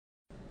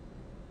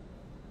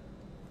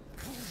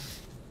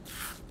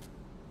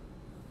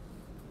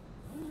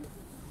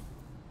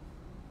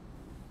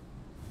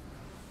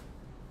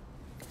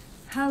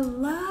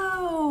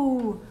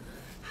Hello.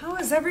 How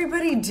is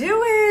everybody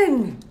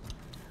doing?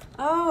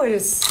 Oh, it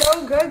is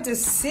so good to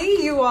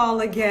see you all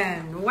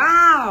again.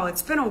 Wow,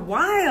 it's been a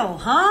while,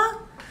 huh?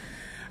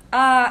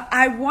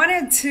 I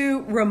wanted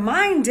to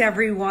remind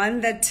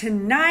everyone that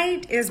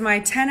tonight is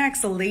my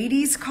 10X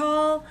ladies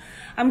call.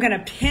 I'm going to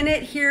pin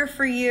it here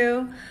for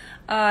you.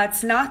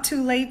 It's not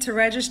too late to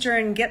register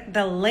and get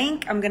the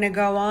link. I'm going to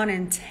go on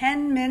in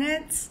 10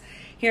 minutes.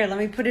 Here, let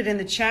me put it in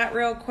the chat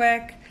real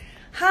quick.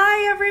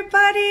 Hi,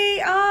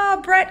 everybody.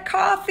 Oh, Brett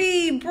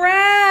Coffee,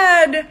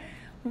 Brad.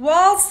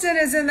 Walston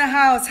is in the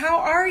house. How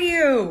are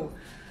you?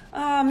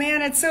 Oh,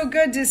 man, it's so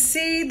good to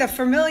see the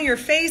familiar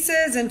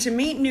faces and to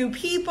meet new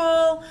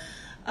people.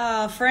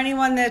 For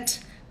anyone that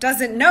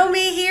doesn't know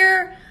me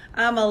here,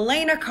 I'm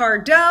Elena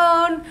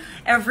Cardone.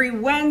 Every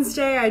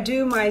Wednesday, I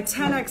do my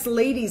 10X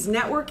Ladies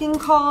Networking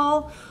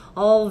Call,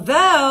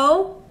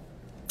 although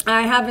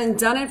I haven't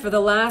done it for the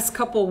last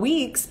couple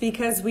weeks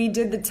because we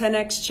did the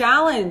 10X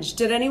Challenge.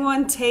 Did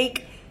anyone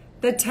take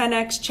the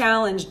 10X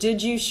Challenge?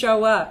 Did you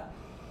show up?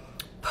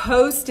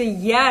 Post a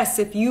yes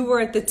if you were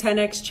at the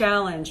 10X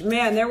Challenge.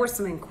 Man, there were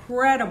some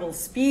incredible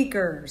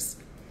speakers.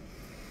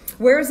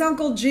 Where's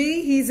Uncle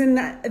G? He's in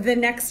the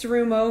next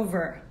room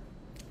over.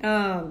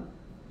 But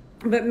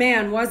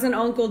man, wasn't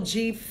Uncle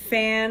G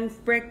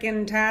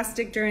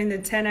fan-frickin-tastic during the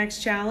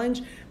 10X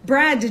Challenge?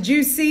 Brad, did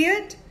you see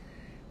it?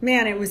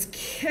 Man, it was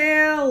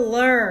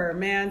killer,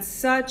 man.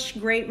 Such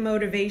great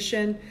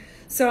motivation.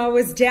 So I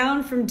was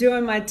down from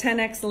doing my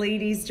 10X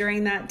ladies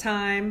during that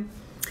time.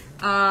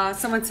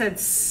 Someone said,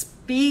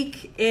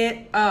 speak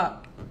it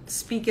up.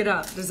 Speak it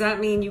up. Does that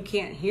mean you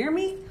can't hear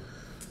me?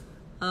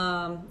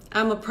 I'm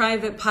a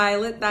private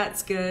pilot.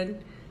 That's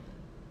good.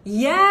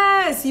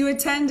 Yes, you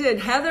attended.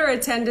 Heather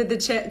attended the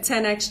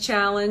 10X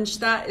Challenge.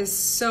 That is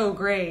so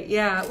great.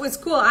 Yeah, it was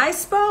cool. I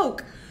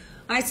spoke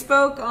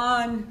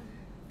on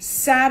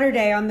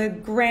Saturday on the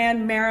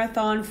grand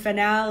marathon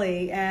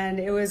finale, and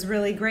it was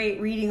really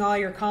great reading all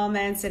your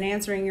comments and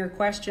answering your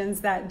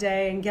questions that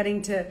day and getting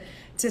to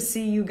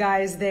see you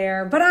guys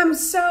there. But I'm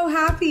so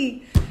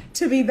happy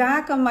to be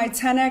back on my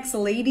 10X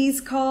ladies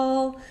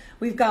call.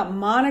 We've got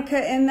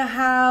Monica in the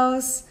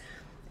house.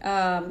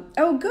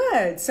 Oh,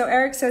 good. So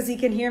Eric says he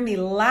can hear me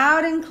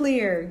loud and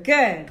clear.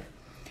 Good.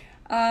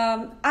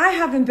 I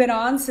haven't been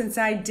on since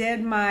I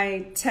did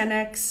my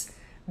 10X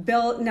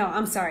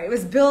it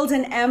was Build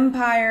an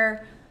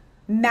Empire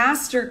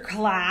master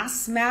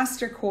course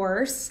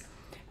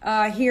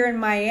here in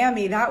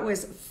Miami. That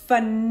was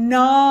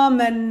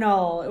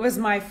phenomenal. It was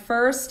my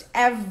first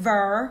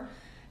ever.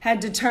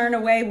 Had to turn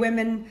away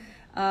women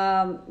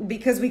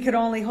because we could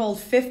only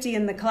hold 50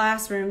 in the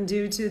classroom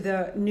due to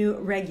the new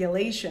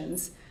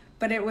regulations.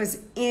 But it was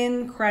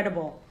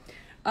incredible.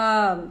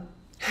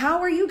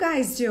 How are you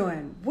guys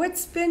doing?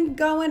 What's been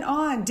going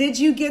on? Did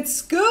you get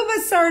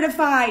scuba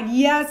certified?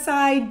 Yes,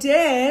 I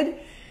did.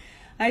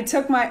 I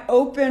took my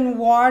open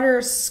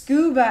water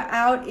scuba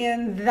out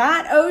in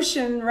that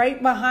ocean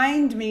right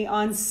behind me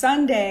on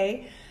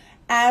Sunday,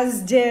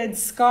 as did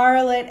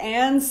Scarlett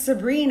and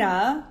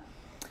Sabrina.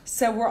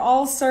 So we're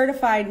all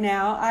certified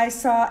now. I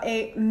saw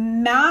a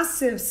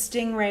massive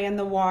stingray in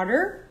the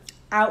water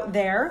out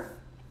there.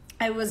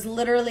 I was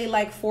literally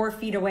like 4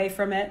 feet away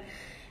from it.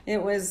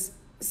 It was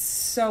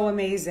so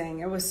amazing.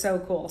 It was so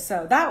cool.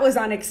 So that was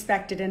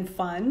unexpected and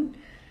fun.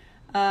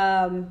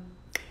 And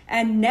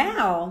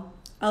now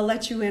I'll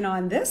let you in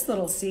on this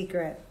little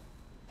secret.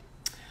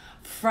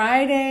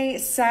 Friday,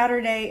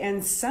 Saturday,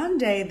 and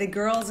Sunday, the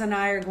girls and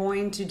I are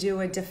going to do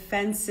a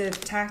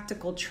defensive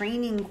tactical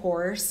training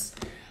course.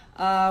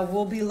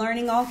 We'll be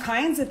learning all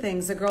kinds of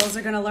things. The girls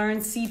are going to learn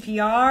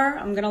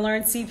CPR. I'm going to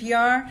learn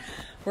CPR.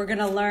 We're going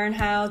to learn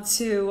how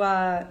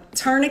to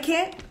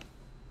tourniquet.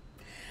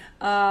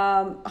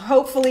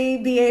 Hopefully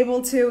be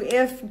able to,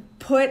 if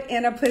put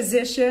in a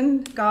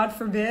position, God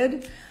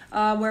forbid,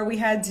 where we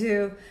had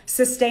to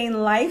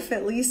sustain life,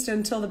 at least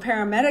until the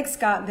paramedics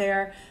got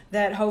there,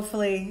 that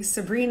hopefully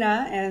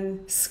Sabrina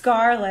and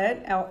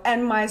Scarlett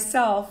and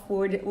myself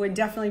would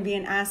definitely be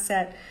an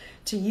asset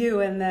to you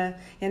in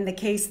the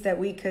case that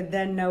we could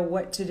then know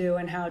what to do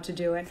and how to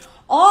do it.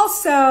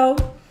 Also,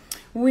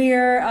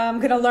 we're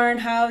going to learn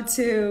how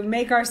to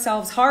make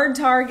ourselves hard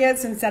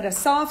targets instead of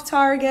soft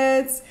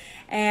targets.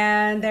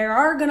 And they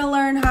are going to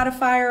learn how to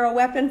fire a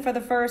weapon for the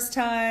first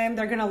time.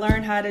 They're going to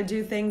learn how to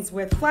do things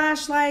with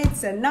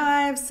flashlights and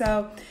knives.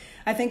 So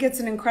I think it's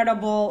an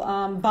incredible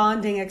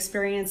bonding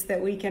experience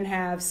that we can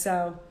have.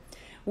 So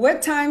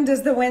what time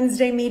does the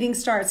Wednesday meeting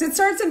start? It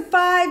starts in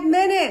 5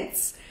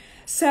 minutes.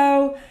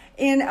 So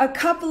in a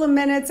couple of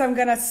minutes, I'm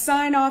going to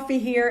sign off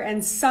of here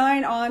and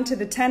sign on to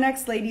the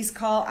 10X Ladies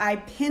Call. I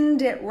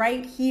pinned it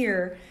right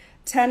here.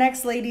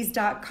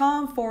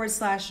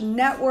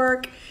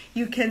 10xladies.com/network.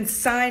 You can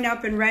sign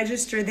up and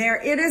register there.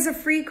 It is a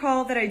free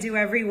call that I do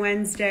every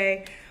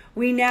Wednesday.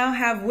 We now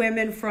have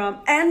women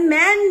and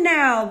men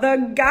now.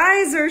 The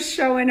guys are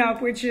showing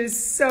up, which is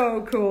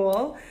so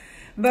cool.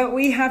 But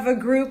we have a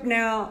group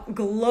now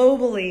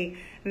globally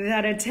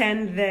that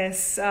attend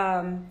this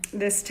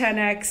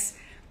 10X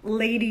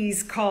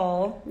ladies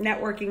call,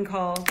 networking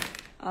call.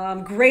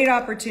 Great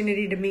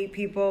opportunity to meet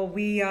people.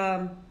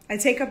 I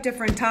take up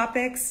different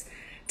topics.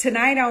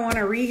 Tonight I want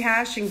to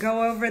rehash and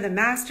go over the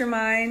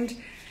mastermind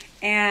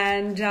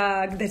and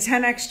the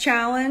 10X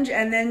challenge,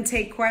 and then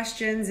take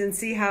questions and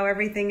see how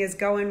everything is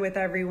going with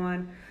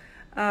everyone.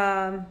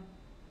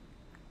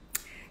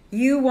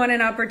 You want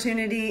an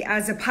opportunity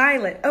as a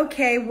pilot.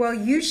 Okay, well,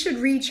 you should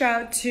reach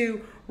out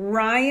to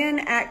Ryan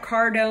at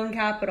Cardone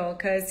Capital,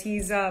 because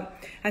he's, I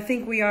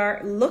think we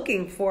are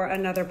looking for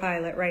another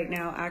pilot right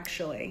now,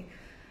 actually.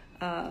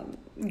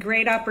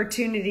 Great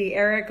opportunity,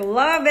 Eric.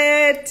 Love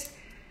it.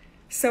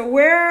 So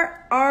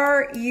where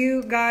are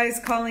you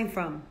guys calling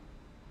from?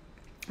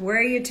 Where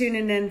are you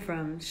tuning in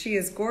from? She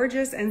is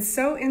gorgeous and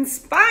so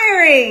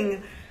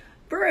inspiring.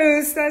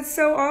 Bruce, that's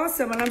so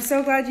awesome. And I'm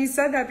so glad you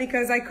said that,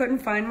 because I couldn't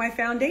find my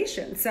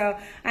foundation. So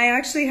I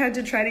actually had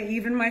to try to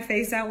even my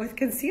face out with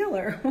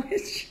concealer,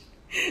 which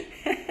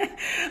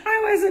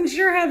I wasn't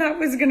sure how that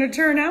was going to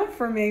turn out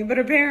for me, but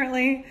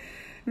apparently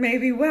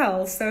maybe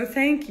well. So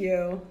thank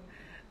you.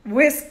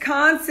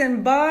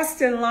 Wisconsin,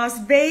 Boston, Las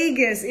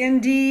Vegas,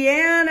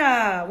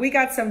 Indiana. We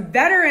got some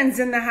veterans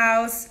in the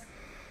house.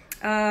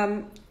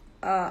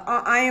 I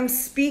am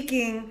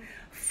speaking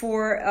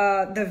for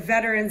the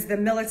veterans, the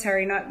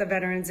military, not the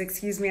veterans,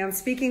 excuse me. I'm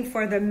speaking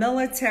for the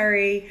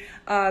military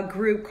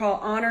group called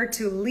Honor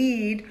to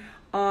Lead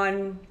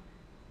on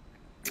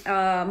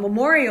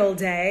Memorial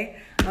Day.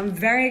 I'm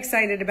very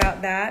excited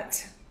about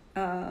that.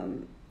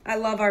 I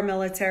love our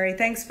military.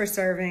 Thanks for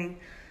serving.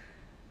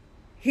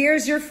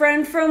 Here's your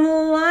friend from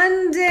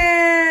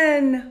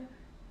London.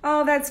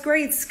 Oh, that's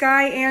great.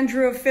 Sky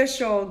Andrew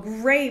Official.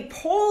 Great.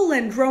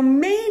 Poland,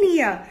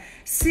 Romania.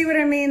 See what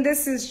I mean?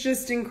 This is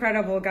just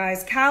incredible,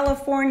 guys.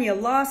 California,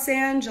 Los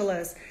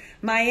Angeles,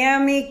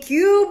 Miami,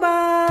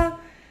 Cuba.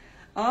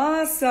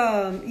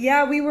 Awesome.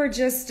 Yeah, we were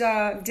just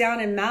down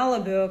in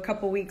Malibu a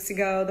couple weeks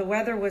ago. The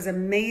weather was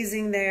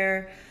amazing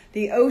there.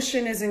 The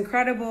ocean is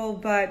incredible,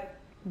 but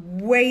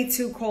way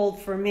too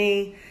cold for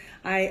me.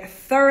 I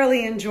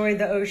thoroughly enjoyed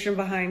the ocean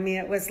behind me.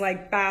 It was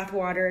like bath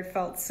water. It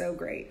felt so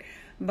great.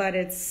 But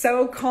it's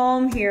so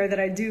calm here that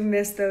I do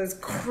miss those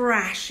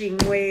crashing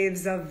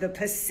waves of the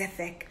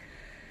Pacific.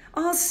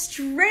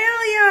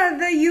 Australia,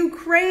 the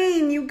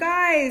Ukraine, you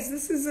guys,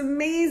 this is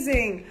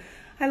amazing.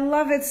 I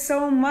love it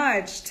so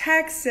much.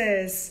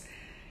 Texas,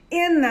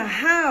 in the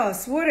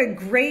house. What a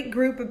great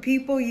group of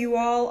people you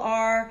all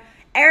are.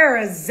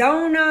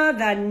 Arizona,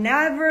 the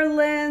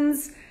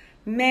Netherlands.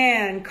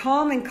 Man,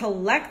 calm and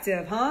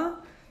collective, huh?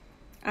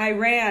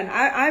 Iran.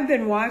 I've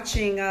been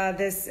watching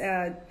this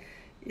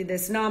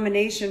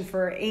nomination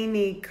for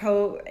Amy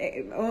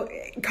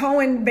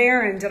Cohen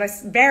Barrett. Did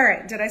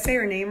I say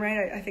her name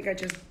right? I think I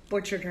just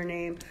butchered her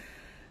name.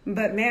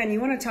 But man,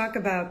 you want to talk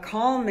about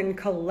calm and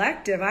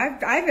collective.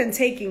 I've been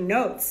taking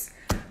notes.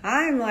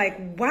 I'm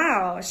like,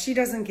 wow, she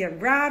doesn't get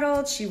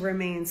rattled. She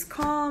remains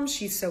calm.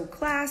 She's so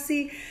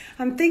classy.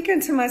 I'm thinking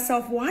to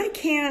myself, why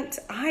can't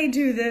I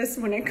do this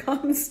when it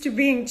comes to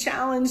being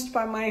challenged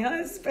by my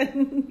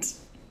husband?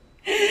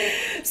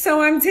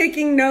 So I'm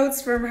taking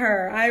notes from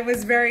her. I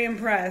was very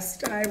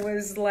impressed. I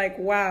was like,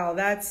 wow,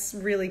 that's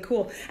really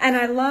cool. And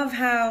I love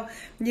how,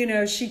 you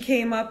know, she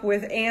came up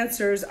with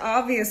answers,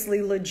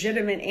 obviously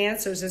legitimate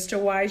answers as to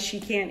why she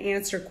can't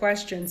answer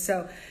questions.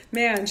 So,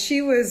 man,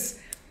 she was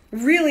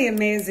really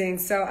amazing.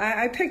 So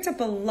I picked up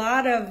a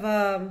lot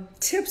of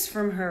tips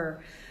from her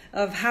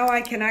of how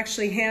I can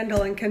actually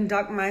handle and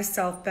conduct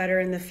myself better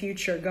in the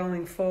future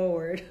going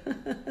forward.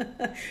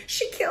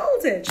 She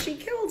killed it. She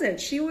killed it.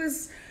 She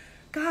was...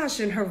 Gosh,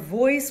 and her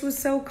voice was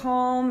so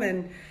calm.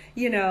 And,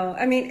 you know,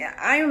 I mean,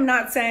 I am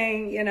not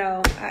saying, you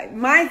know,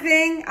 my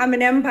thing, I'm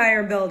an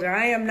empire builder.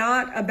 I am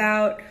not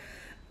about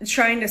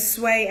trying to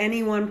sway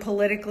anyone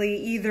politically,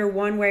 either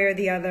one way or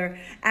the other.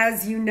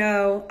 As you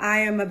know, I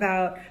am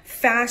about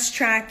fast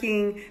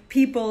tracking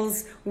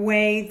people's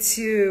way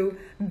to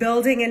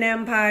building an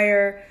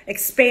empire,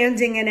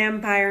 expanding an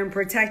empire, and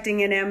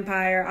protecting an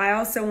empire. I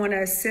also want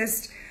to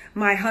assist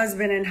my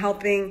husband in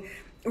helping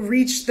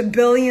reach the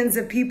billions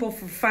of people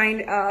for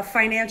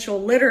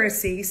financial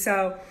literacy.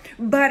 So,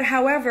 but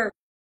however,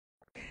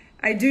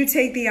 I do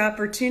take the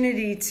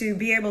opportunity to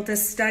be able to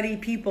study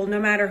people no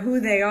matter who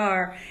they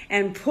are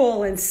and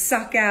pull and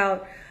suck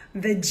out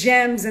the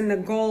gems and the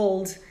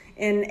gold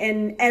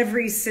in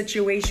every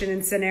situation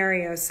and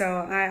scenario.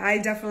 So I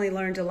definitely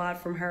learned a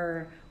lot from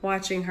her,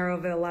 watching her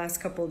over the last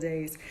couple of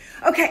days.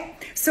 Okay,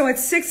 so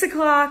it's 6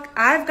 o'clock.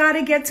 I've got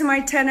to get to my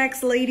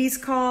 10X ladies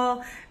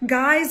call.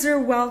 Guys are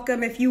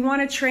welcome. If you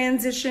want to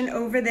transition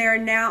over there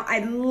now,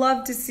 I'd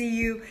love to see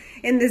you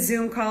in the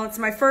Zoom call. It's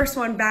my first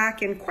one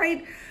back in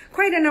quite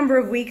a number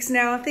of weeks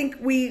now. I think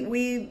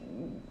we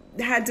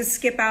had to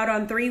skip out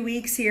on 3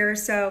 weeks here,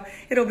 so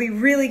it'll be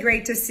really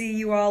great to see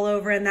you all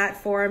over in that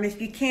forum.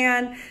 If you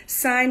can,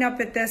 sign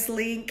up at this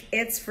link.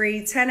 It's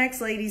free,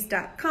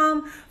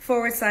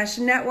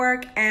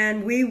 10xladies.com/network,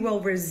 and we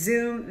will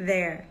resume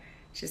there.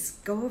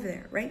 Just go over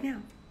there right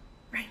now,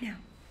 right now.